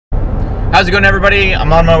How's it going, everybody?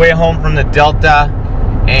 I'm on my way home from the Delta,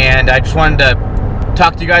 and I just wanted to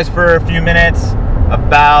talk to you guys for a few minutes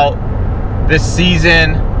about this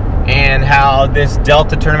season and how this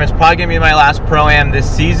Delta tournament's probably gonna be my last Pro-Am this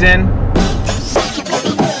season.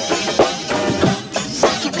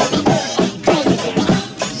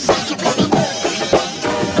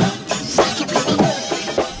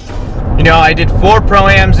 You know, I did 4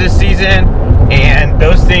 Pro-Ams this season, and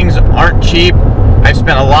those things aren't cheap. I've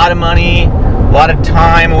spent a lot of money, a lot of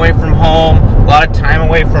time away from home, a lot of time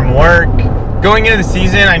away from work. Going into the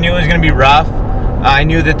season, I knew it was going to be rough. I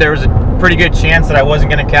knew that there was a pretty good chance that I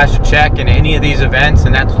wasn't going to cash a check in any of these events,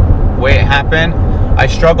 and that's the way it happened. I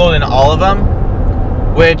struggled in all of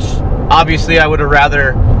them, which obviously I would have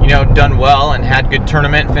rather, done well and had good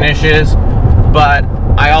tournament finishes, but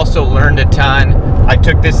I also learned a ton. I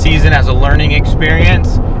took this season as a learning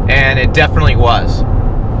experience, and it definitely was.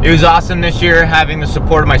 It was awesome this year having the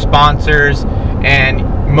support of my sponsors and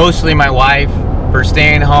mostly my wife for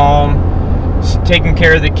staying home, taking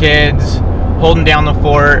care of the kids, holding down the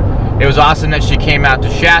fort. It was awesome that she came out to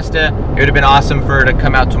Shasta. It would have been awesome for her to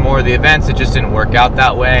come out to more of the events. It just didn't work out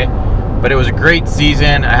that way. But it was a great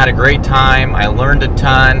season. I had a great time. I learned a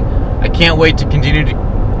ton. I can't wait to continue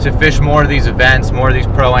to fish more of these events, more of these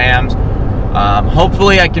Pro-Ams.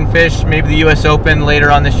 Hopefully I can fish maybe the US Open later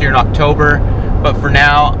on this year in October. But for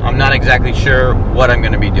now, I'm not exactly sure what I'm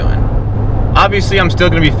going to be doing. Obviously, I'm still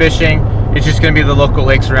going to be fishing. It's just going to be the local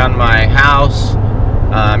lakes around my house.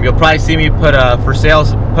 You'll probably see me put a for sale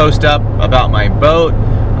post up about my boat.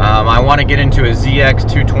 I want to get into a ZX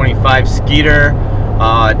 225 Skeeter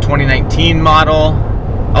 2019 model.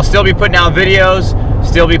 I'll still be putting out videos,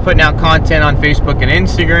 still be putting out content on Facebook and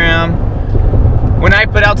Instagram. When I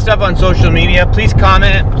put out stuff on social media, please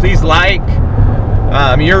comment, please like.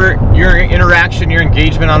 Your interaction, your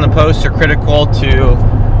engagement on the posts are critical to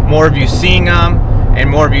more of you seeing them and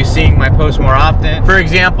more of you seeing my posts more often. For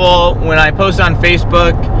example, when I post on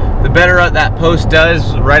Facebook, the better that post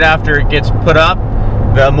does right after it gets put up,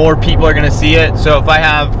 the more people are going to see it. So if I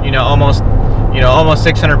have almost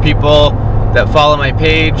 600 people that follow my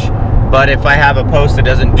page, but if I have a post that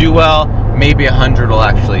doesn't do well, maybe 100 will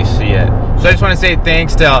actually see it. So I just want to say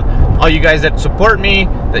thanks to all you guys that support me,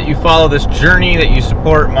 that you follow this journey, that you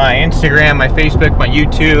support my Instagram, my Facebook, my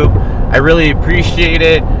YouTube. I really appreciate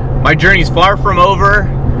it. My journey's far from over.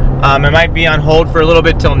 It might be on hold for a little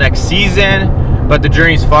bit till next season, but the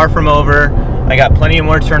journey's far from over. I got plenty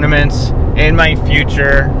more tournaments in my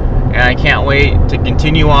future, and I can't wait to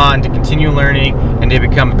continue on, to continue learning, and to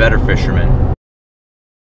become a better fisherman.